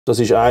Das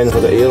ist einer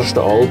der ersten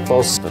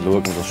Alpas. Dann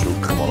schauen wir das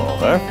Stück mal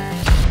an.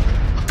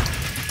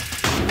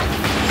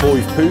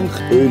 5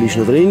 Punkte, Öl ist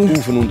noch drin,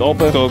 auf und ab,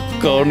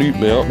 gar nichts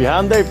mehr. Wir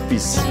haben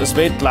etwas, das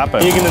wird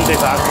leben. Irgendeinen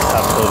Defekt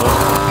hat, oder?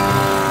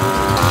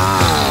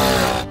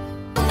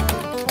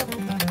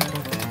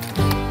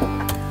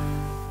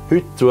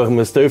 Heute suchen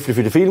wir ein Töffel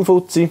für den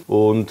Filmfuzzi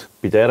und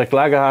bei dieser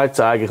Gelegenheit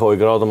zeige ich euch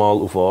gerade mal,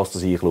 auf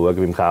was ich schaue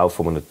beim Kauf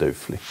von einem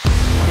Töffel.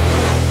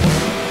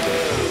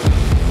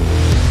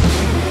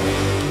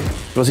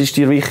 Was ist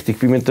dir wichtig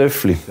bei einem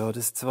Töffel? Ja,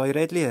 dass es 2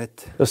 Rädchen hat.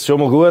 Das ist schon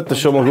mal gut, das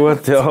ist schon mal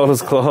gut. Ja,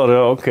 alles klar,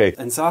 ja, okay.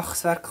 Ein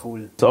Sachs wäre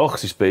cool.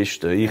 Sachs ist das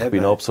Beste. Ich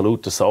bin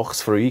absolut ein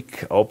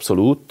Sachs-Freak,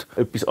 absolut.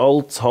 Etwas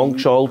Altes,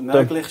 handgeschaltet.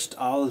 Möglichst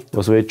alt.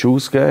 Was willst du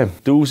ausgeben?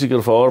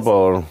 1000er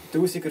fahrbar?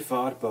 1000er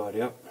fahrbar,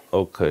 ja.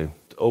 Okay.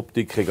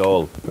 Optik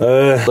egal.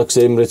 Da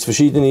sehen wir jetzt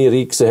verschiedene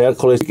Rixen,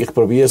 Herkules. Ich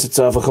probiere es jetzt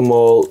einfach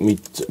mal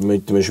mit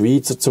einem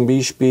Schweizer zum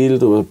Beispiel.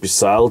 Etwas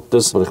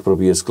Seltenes, aber ich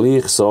probiere es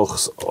gleich.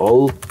 Sachs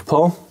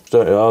Alpa.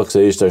 Ja,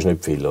 siehst du, das ist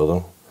nicht viel,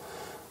 oder?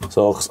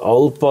 Sachs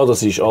Alpa,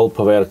 das ist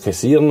Alpa-Werke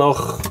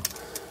Siernach.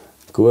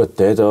 Gut,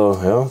 der da,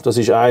 ja, das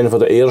ist einer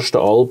der ersten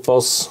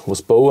Alpas, die es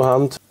gebaut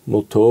haben.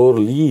 Motor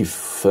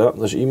lief, ja,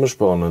 das ist immer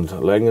spannend.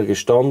 Länger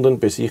gestanden,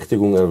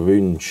 Besichtigung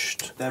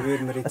erwünscht. Der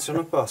würde mir jetzt schon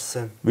noch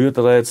passen.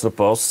 Würde er jetzt noch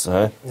passen,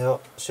 hä? Ja,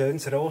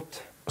 schönes Rot.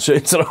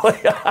 Schönes Rot,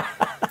 ja.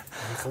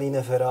 Ein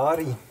kleiner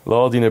Ferrari.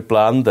 Lass dich nicht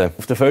blenden.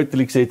 Auf den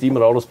Fotos sieht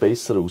immer alles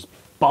besser aus.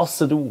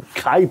 Passet auf,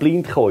 kein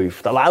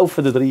Blindkäufe, da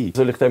laufen da rein.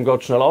 Soll ich dem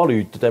ganz schnell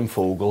anrufen, dem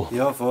Vogel?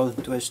 Ja, voll,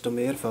 du hast da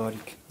mehr Erfahrung.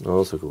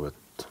 Also gut.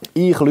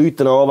 Ich rufe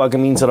an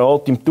wegen meines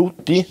Rad im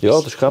Tutti. Ja,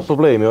 das ist kein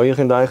Problem. Ja, ihr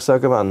könnt eigentlich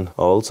sagen, wann.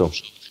 Also,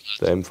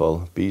 in dem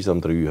Fall, bis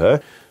am 3. He?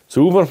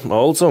 Sauber,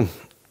 also,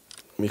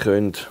 wir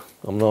können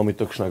am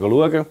Nachmittag schnell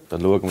schauen.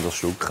 Dann schauen wir das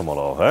Stück mal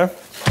an. He?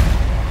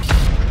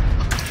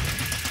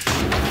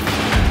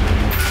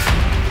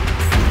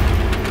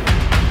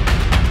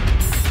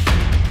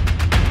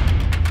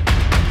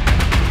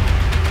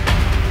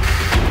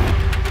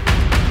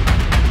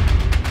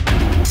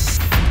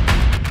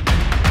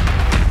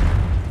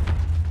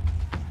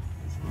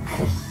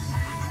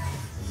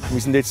 Wir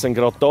sind jetzt dann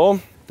gerade da.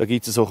 Da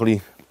gibt es so ein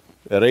bisschen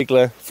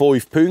Regeln,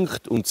 5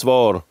 Punkte. Und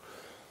zwar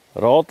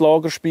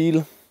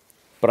Radlagerspiel,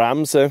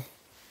 Bremsen,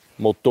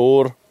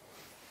 Motor,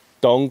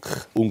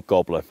 Tank und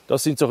Gabel.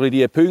 Das sind so ein bisschen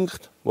die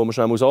Punkte, die man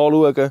schnell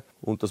anschauen muss.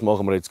 Und das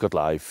machen wir jetzt gerade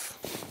live.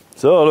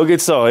 So, schau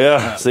jetzt an.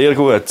 Ja, sehr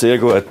gut, sehr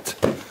gut.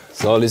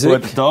 Sali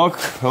Sigg. Guten Tag.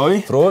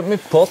 Hoi. Freut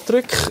mich,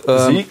 Patrick.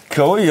 Sigg,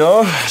 hoi,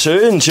 ja.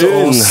 Schön,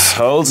 schön.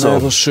 Also.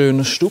 Ein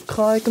schönes Stück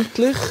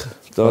eigentlich.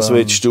 Das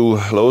willst du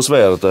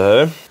loswerden,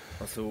 hä?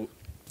 Also,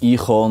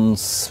 ich habe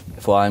es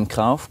von einem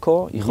gekauft.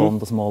 Ich wollte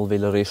das mal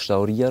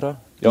restaurieren.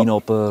 Ja. Bin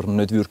aber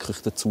nicht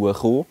wirklich dazu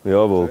gekommen.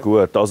 Jawohl,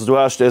 gut. Also du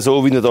hast den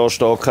so, wie er da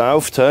steht,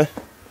 gekauft, he?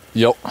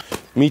 Ja.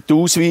 Mit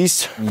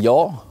Ausweis?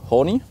 Ja,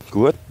 habe ich.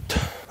 Gut.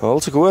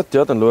 Also gut,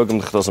 ja, dann schauen wir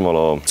uns das mal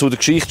an. Zu der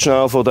Geschichte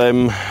schnell von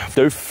dem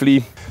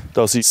Töffli.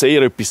 Das ist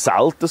sehr etwas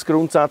Seltenes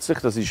grundsätzlich.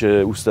 Das ist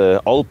aus den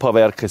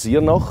Alpa-Werken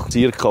Siernach.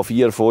 Ca.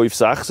 4, 5,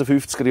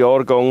 56er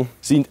Jahrgang.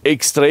 Sind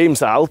extrem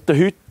selten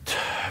heute.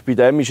 Bei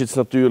dem ist jetzt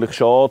natürlich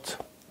schade,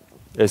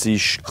 es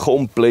ist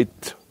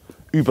komplett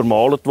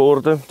übermalt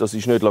worden. Das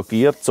ist nicht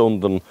lackiert,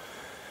 sondern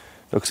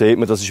da sieht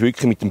man, das ist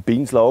wirklich mit dem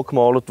Pinsel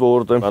angemalt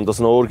worden. Wenn das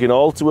ein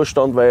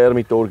Originalzustand wäre,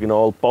 mit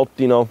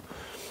Original-Patina,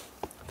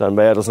 dann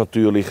wäre das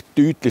natürlich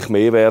deutlich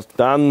mehr wert.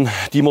 Dann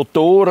die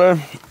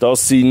Motoren,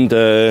 das sind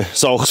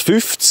Sachs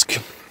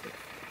 50.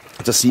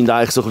 Das sind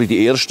eigentlich so ein bisschen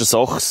die ersten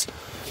Sachs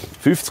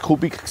 50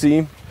 Kubik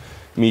gewesen,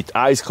 mit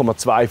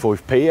 1,25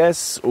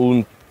 PS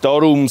und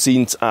darum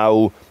sind sie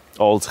auch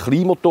als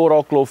Kleinmotor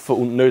angelaufen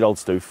und nicht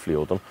als Töffli,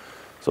 oder?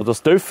 So,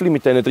 das Töffli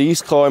mit diesen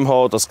 30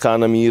 km/h, das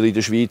kennen wir in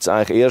der Schweiz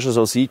eigentlich erst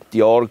so seit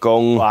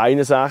Jahrgang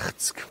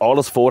 61.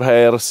 Alles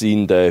vorher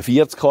sind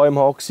 40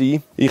 km/h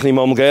gewesen. Ich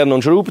nehme mal gerne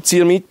einen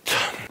Schraubenzieher mit,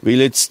 weil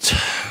jetzt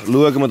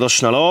schauen wir das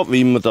schnell an,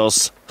 wie man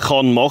das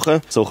kann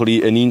machen. So ein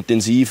bisschen einen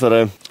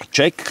intensiveren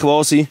Check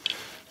quasi.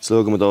 Jetzt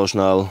schauen wir da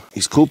schnell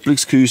ins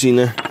Kupplungsgehäuse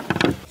rein.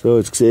 So,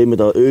 jetzt sehen wir,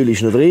 da Öl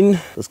ist noch drin.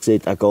 Das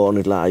sieht auch gar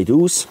nicht leid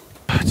aus.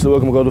 Jetzt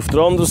schauen wir gerade auf der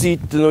anderen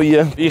Seite noch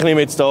rein. Ich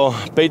nehme jetzt hier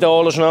die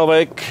Pedale schnell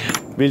weg,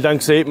 weil dann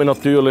sieht man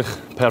natürlich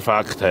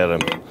perfekt her.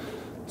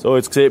 So,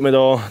 jetzt sieht man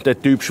hier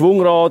den Typ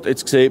Schwungrad,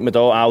 jetzt sieht man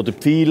hier auch den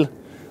Pfeil.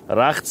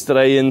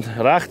 Rechtsdrehend.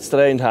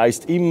 Rechtsdrehend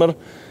heisst immer,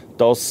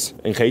 dass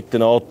ein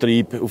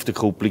Kettenantrieb auf der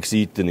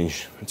Kupplungsseite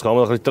ist. Jetzt kann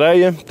man ein bisschen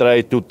drehen.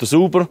 Drehen tut er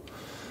sauber.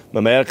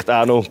 Man merkt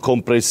auch noch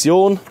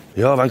Kompression.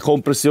 Ja, wenn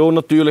Kompression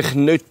natürlich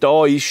nicht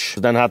da ist,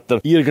 dann hat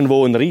er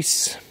irgendwo einen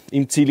Riss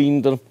im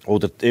Zylinder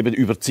oder eben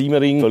über die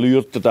Zimmerring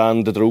verliert er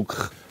dann den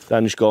Druck.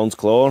 Dann ist ganz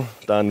klar,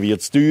 dann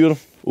wird es teuer.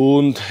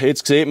 Und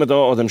jetzt sieht man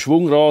da an dem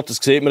Schwungrad, das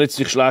sieht man jetzt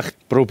nicht schlecht,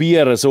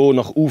 probieren so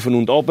nach oben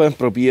und runter,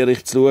 probiere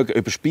ich zu schauen,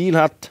 ob er Spiel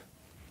hat.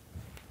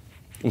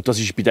 Und das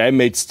ist bei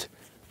dem jetzt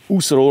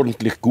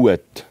außerordentlich gut.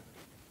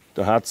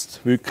 Da hat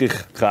es wirklich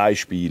kein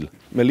Spiel.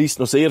 Man liest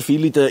noch sehr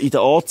viel in den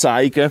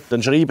Anzeigen,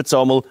 dann schreiben sie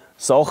einmal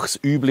Sachs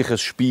übliches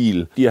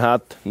Spiel. Die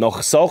hat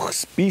nach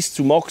Sachs bis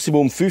zu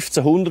Maximum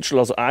 1500,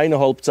 also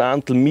 1,5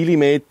 Zehntel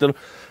Millimeter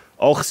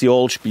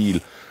Axialspiel.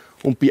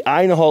 Und bei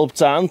 1,5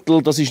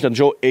 Zehntel, das ist dann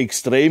schon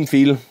extrem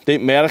viel.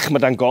 Dort merkt man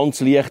dann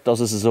ganz leicht, dass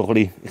es so ein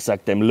bisschen, ich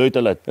sage dem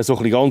lödelt, so ein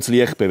bisschen ganz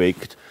leicht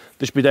bewegt.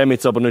 Das ist bei dem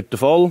jetzt aber nicht der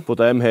Fall. Von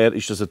dem her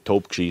ist das eine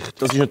Top-Geschichte.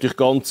 Das ist natürlich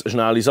ganz eine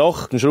schnelle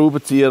Sache. Ein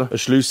Schraubenzieher, ein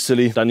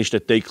Schlüssel, dann ist der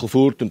Deckel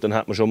fort und dann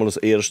hat man schon mal das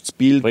erste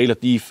Bild.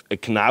 Relativ ein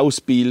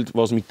genaues Bild,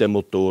 was mit dem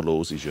Motor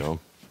los ist. Ja.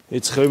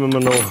 Jetzt kommen wir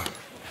noch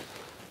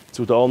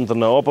zu den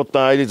anderen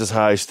Anbauteilen. Das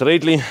heisst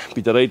Rädchen.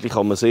 Bei den Rädchen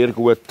kann man sehr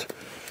gut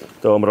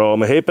hier am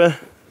Rahmen heben.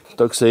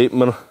 Da sieht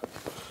man,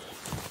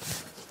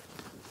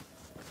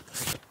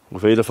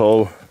 auf jeden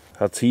Fall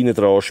hat es hinten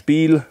dran ein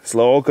Spiel, das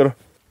Lager.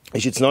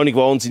 Ist jetzt noch nicht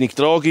wahnsinnig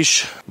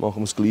tragisch. Machen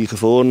wir das Gleiche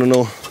vorne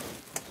noch.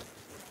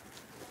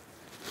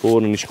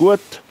 Vorne ist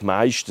gut.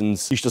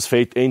 Meistens ist das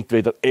Fett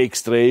entweder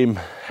extrem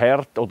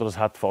hart oder es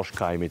hat fast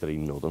keine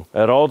drin. Oder?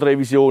 Eine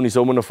Radrevision in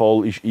so einem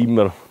Fall ist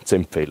immer zu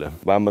empfehlen.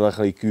 Wenn man ein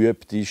bisschen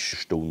geübt ist,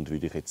 eine Stunde,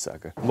 würde ich jetzt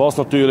sagen. Was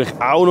natürlich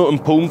auch noch ein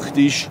Punkt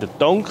ist, der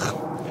Tank.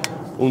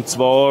 Und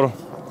zwar,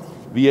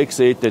 wie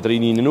sieht der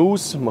drinnen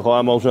aus? Man kann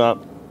einmal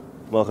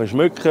schnell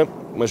schmecken.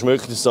 Man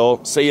schmeckt es so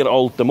sehr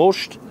alten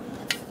Most.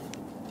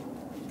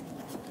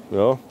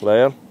 Ja,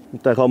 leer.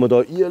 Und dann kann man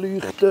hier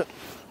einleuchten.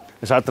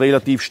 Es hat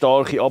relativ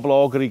starke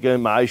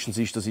Ablagerungen. Meistens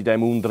ist das in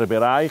dem unteren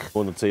Bereich,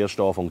 wo er zuerst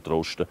anfängt zu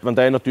rosten. Wenn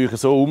der natürlich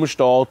so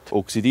rumsteht,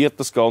 oxidiert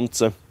das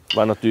Ganze.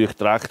 Wenn natürlich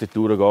die Rechte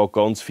durchgeht,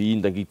 ganz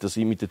fein, dann gibt es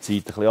mit der Zeit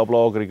ein bisschen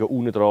Ablagerungen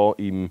unten dran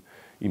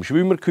im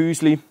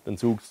Schwimmergehäusli. Dann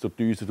saugt es durch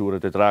die Düse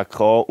durch den Dreck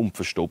an und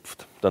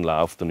verstopft. Dann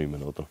läuft er nicht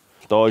mehr, oder?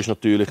 Da ist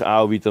natürlich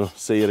auch wieder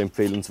sehr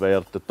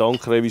empfehlenswert. Die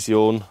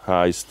Tankrevision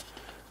heisst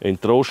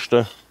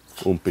entrosten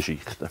und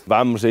beschichten.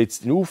 Wenn man es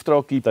jetzt in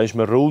Auftrag gibt, dann ist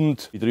man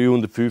rund bei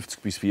 350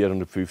 bis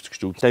 450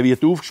 Stutz. Der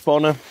wird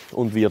aufgespannt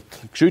und wird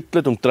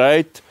geschüttelt und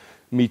gedreht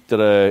mit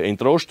einer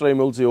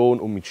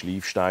Entrosteremulsion und mit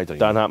Schleifstein drin.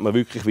 Dann hat man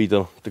wirklich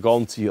wieder den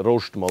ganzen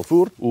Rost mal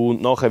fort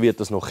und nachher wird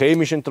das noch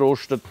chemisch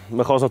entrostet.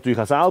 Man kann es natürlich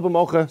auch selber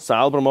machen.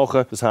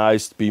 Das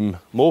heisst, beim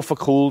Mofa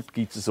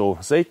gibt es so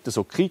Sätze,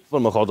 so Kit.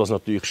 Man kann das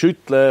natürlich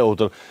schütteln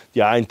oder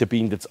die einen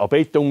binden es an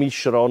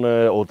Betonmischer an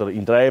oder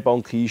in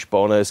Drehbank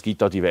einspannen. Es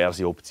gibt da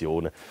diverse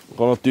Optionen. Man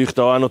kann natürlich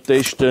da auch noch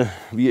testen,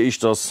 wie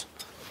ist das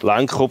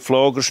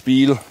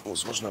Lenkkopflagerspiel.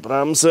 Muss man schnell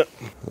bremsen.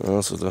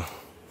 Also da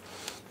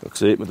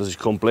sieht man, das ist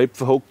komplett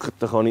verhockt.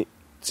 Da kann ich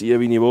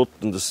ziehen, wie ich will.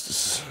 Und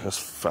das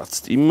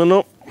fetzt immer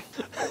noch.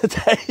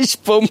 Der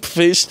ist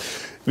pumpfest.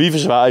 Wie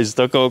verschweißt.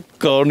 Da geht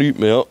gar nichts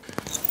mehr. Ja.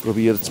 Ich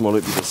probiere jetzt mal, ob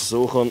ich das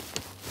so kann.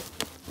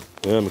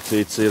 Ja, man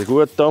sieht es sehr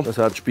gut da. Das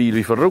hat das Spiel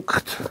wie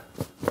verrückt.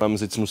 Wenn man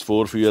es jetzt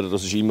vorführen muss,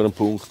 das ist immer ein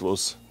Punkt, den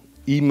es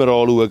immer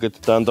anschaut.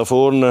 Dann da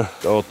vorne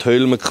geht die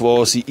Hölme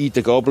quasi in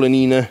die Gabel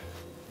rein.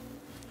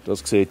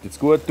 Das sieht jetzt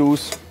gut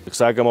aus. Ich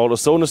sage mal,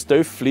 so ein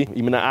Töffli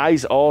in einem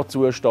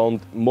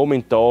 1A-Zustand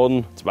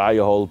momentan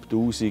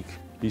 2500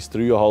 bis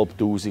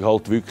 3500.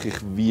 Halt wirklich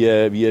wie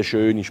eine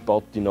schöne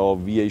Patina,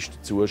 wie ist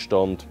der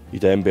Zustand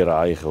in diesem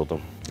Bereich. Oder?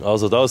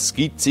 Also das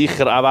gibt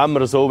sicher, auch wenn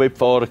man so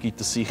fahren will,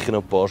 gibt es sicher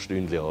noch ein paar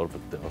Stunden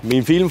Arbeit. Ja.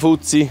 Mein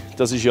Filmfuzzi,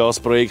 das ist ja das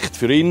Projekt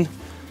für ihn.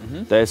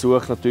 Der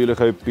sucht natürlich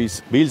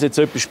etwas. Weil es jetzt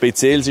etwas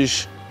Spezielles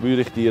ist,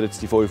 würde ich dir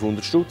jetzt die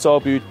 500 Stutz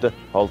anbieten.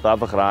 Halt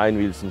einfach rein,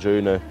 weil es ein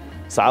schöner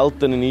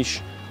seltener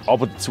ist,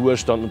 aber der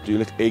Zustand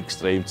natürlich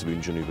extrem zu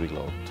wünschen übrig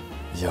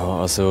lässt. Ja,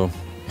 also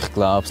ich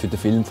glaube, für den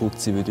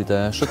Filmfuzzi würde ich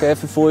den schon geben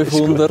für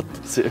 500.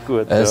 Sehr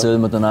gut. Ja. Soll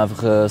man dann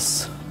einfach ein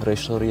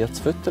restauriertes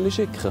Foto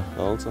schicken?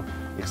 Also,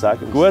 ich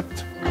sage es. Gut.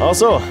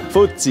 Also,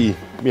 Fuzzi,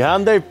 wir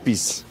haben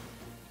etwas.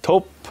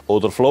 Top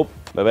oder Flop,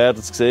 wir werden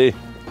es sehen.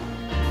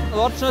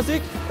 Warte schnell,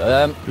 Sigg.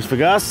 Hast du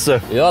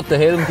vergessen? Ja, den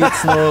Helm gibt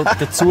es noch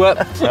dazu.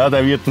 Ja,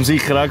 der wird ihm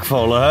sicher auch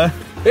gefallen, he?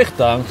 Ich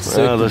denke, das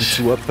sollte das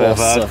ist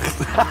perfekt.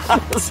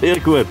 Sehr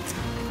gut.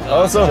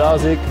 Also. Ciao,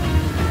 Sigg.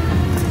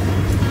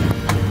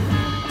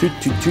 Die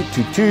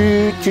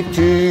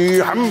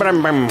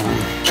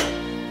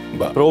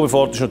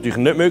Probefahrt war natürlich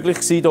nicht möglich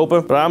hier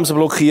oben. Bremsen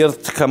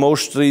blockiert, kein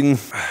Most drin,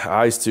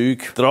 ein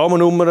Zeug. Die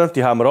Rahmennummer,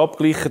 die haben wir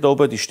abgeglichen hier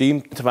oben, die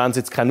stimmt. Wenn es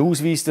jetzt keinen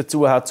Ausweis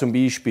dazu hat zum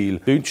Beispiel,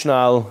 könnt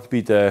schnell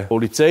bei der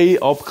Polizei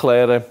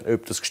abklären,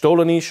 ob das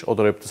gestohlen ist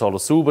oder ob das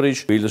alles sauber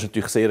ist, weil das ist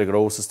natürlich sehr ein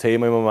grosses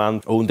Thema im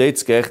Moment. Und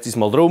jetzt geht es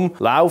mal darum,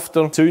 lauft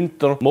er,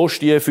 zündet er,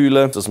 Most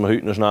einfüllen, dass wir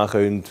heute noch schnell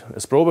ein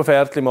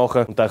Probefährtchen machen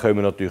können. Und dann können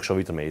wir natürlich schon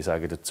wieder mehr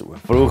sagen dazu.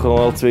 Wir brauchen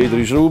mal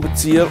 2-3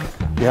 Schraubenzieher.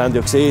 Wir haben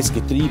ja gesehen, das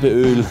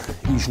Getriebeöl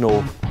ist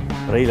noch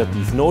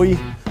relativ neu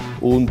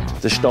und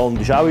der Stand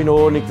ist auch in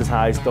Ordnung, das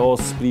heisst,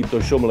 das bleibt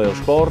uns schon mal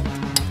erspart.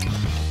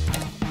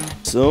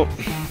 So,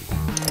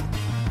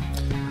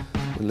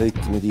 dann legen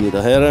wir die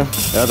daher.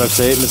 Ja, da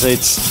sieht man es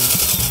jetzt.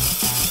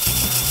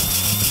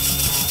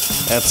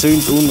 Er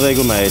zündet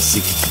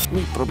unregelmäßig.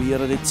 Wir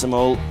probieren jetzt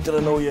mal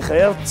eine neue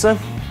Kerze.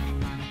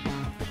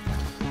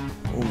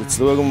 Und jetzt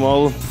schauen wir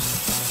mal.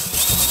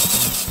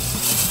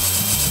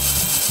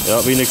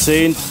 Ja, wie ihr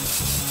seht,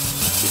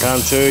 ich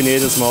habe schön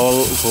jedes Mal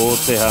auf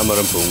OC haben wir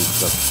einen Punkt.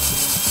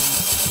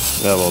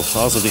 Jawohl,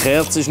 also die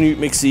Kerze war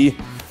nichts mehr.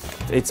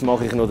 Jetzt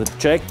mache ich noch den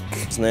Check.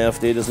 Das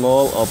nervt jedes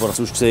Mal, aber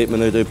sonst sieht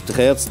man nicht, ob der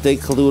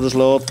Kerzendeckel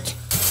durchschlägt.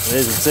 Wie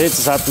ihr seht,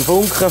 es hat einen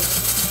Funken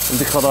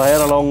und ich kann hier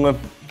herlangen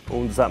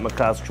und es hat mir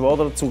kein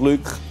Geschwader zum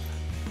Glück.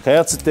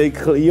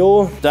 Kerzendeckel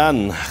ja.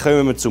 Dann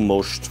kommen wir zum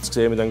Most. Jetzt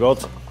sehen wir dann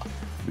gerade,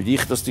 wie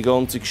dicht das die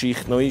ganze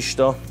Geschichte noch ist.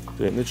 Da.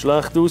 Sieht nicht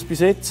schlecht aus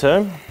bis jetzt. He?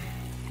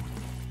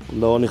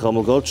 Und lasse ich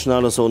einmal ganz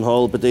schnell so einen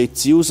halben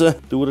Dezi raus,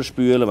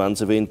 durchspülen, wenn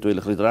es eventuell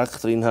ein bisschen Dreck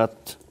drin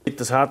hat.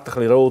 Das hat ein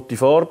bisschen rote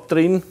Farbe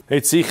drin.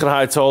 Jetzt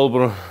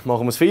sicherheitshalber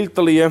machen wir das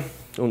Filterchen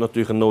und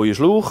natürlich einen neuen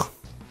Schlauch.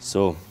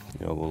 So,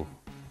 jawohl.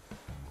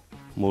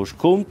 Most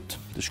kommt,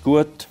 das ist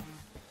gut.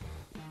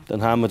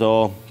 Dann haben wir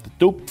hier den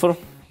Tupfer.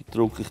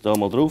 Drücke ich da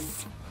mal drauf.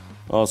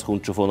 Das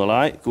kommt schon von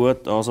allein.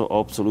 Gut, also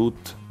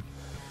absolut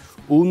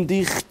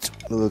undicht.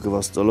 Schauen,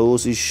 was da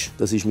los ist.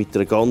 Das ist mit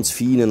einer ganz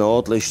feinen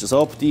Nadel ist das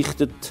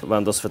abdichtet.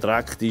 Wenn das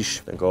verdreckt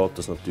ist, dann geht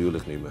das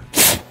natürlich nicht mehr.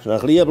 Schnell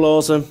ein bisschen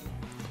blasen.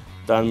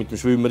 Dann mit dem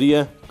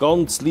Schwimmerien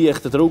ganz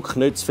leichten Druck,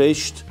 nicht zu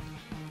fest.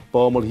 Ein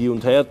paar Mal hin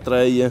und her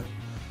drehen.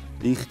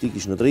 Richtig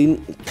ist noch drin.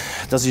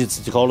 Das ist jetzt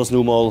natürlich alles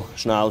nur mal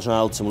schnell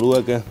zum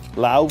Schauen.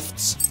 Läuft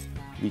es?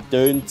 Wie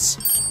tönt es?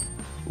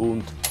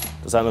 Und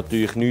das hat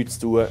natürlich nichts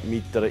zu tun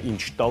mit der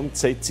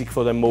Instandsetzung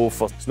von dem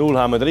Mofa. Das Null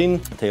haben wir drin.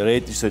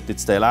 Theoretisch sollte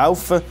jetzt der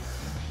laufen,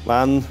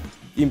 wenn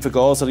im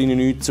Vergaser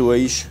nichts zu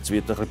ist. Es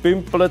wird ein bisschen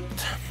pümpelt.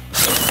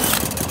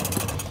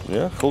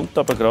 Ja, kommt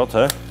aber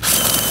gerade.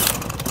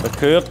 Man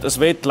hört, es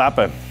wird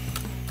leben.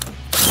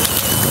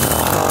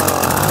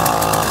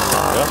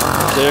 Ja,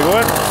 sehr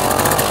gut.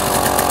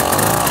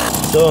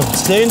 So,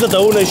 jetzt seht ihr, da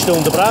unten ist der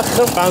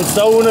Unterbrecher. Wenn es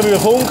da unten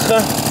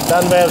funken,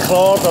 dann wäre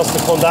klar, dass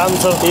der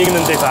Kondenser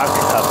irgendeinen Defekt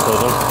hat.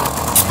 Oder?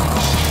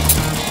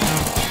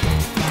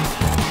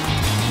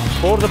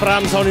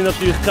 Vorderbremse habe ich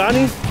natürlich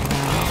keine.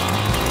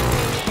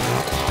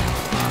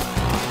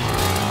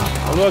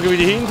 Mal schauen, wie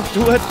die hinten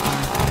tut.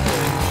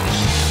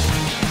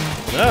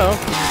 Ja.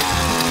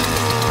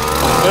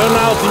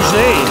 Burnout im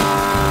Schnee.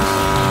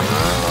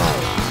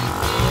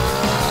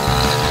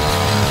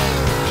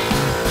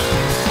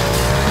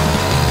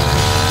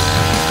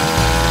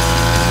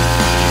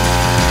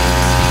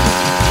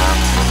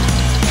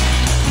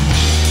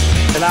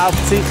 Er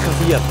läuft sicher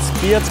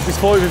 40 bis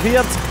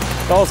 45.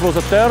 Das, was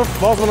er darf.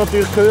 Was man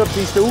natürlich hört,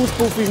 ist, der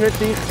Auspuff ist nicht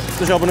dicht.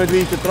 Das ist aber nicht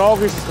weiter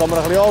tragisch. Das kann man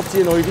ein bisschen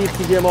anziehen, neue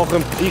Dichtungen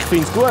machen. Ich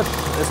finde es gut.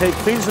 Es hätte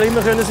viel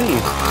schlimmer können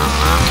sein.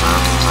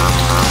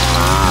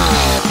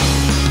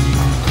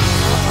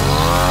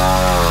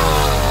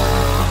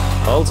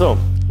 Also,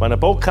 wenn ihr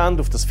Bock habt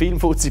auf das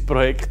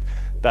Filmfuzzi-Projekt,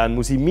 dann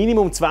muss ich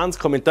Minimum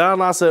 20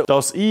 Kommentare lesen,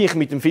 dass ich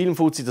mit dem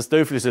Filmfuzzi das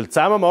Töffel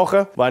zusammen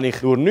machen soll. Wenn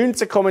ich nur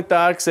 19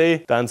 Kommentare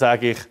sehe, dann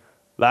sage ich,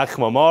 leck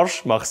mal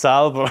Marsch, mach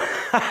selber.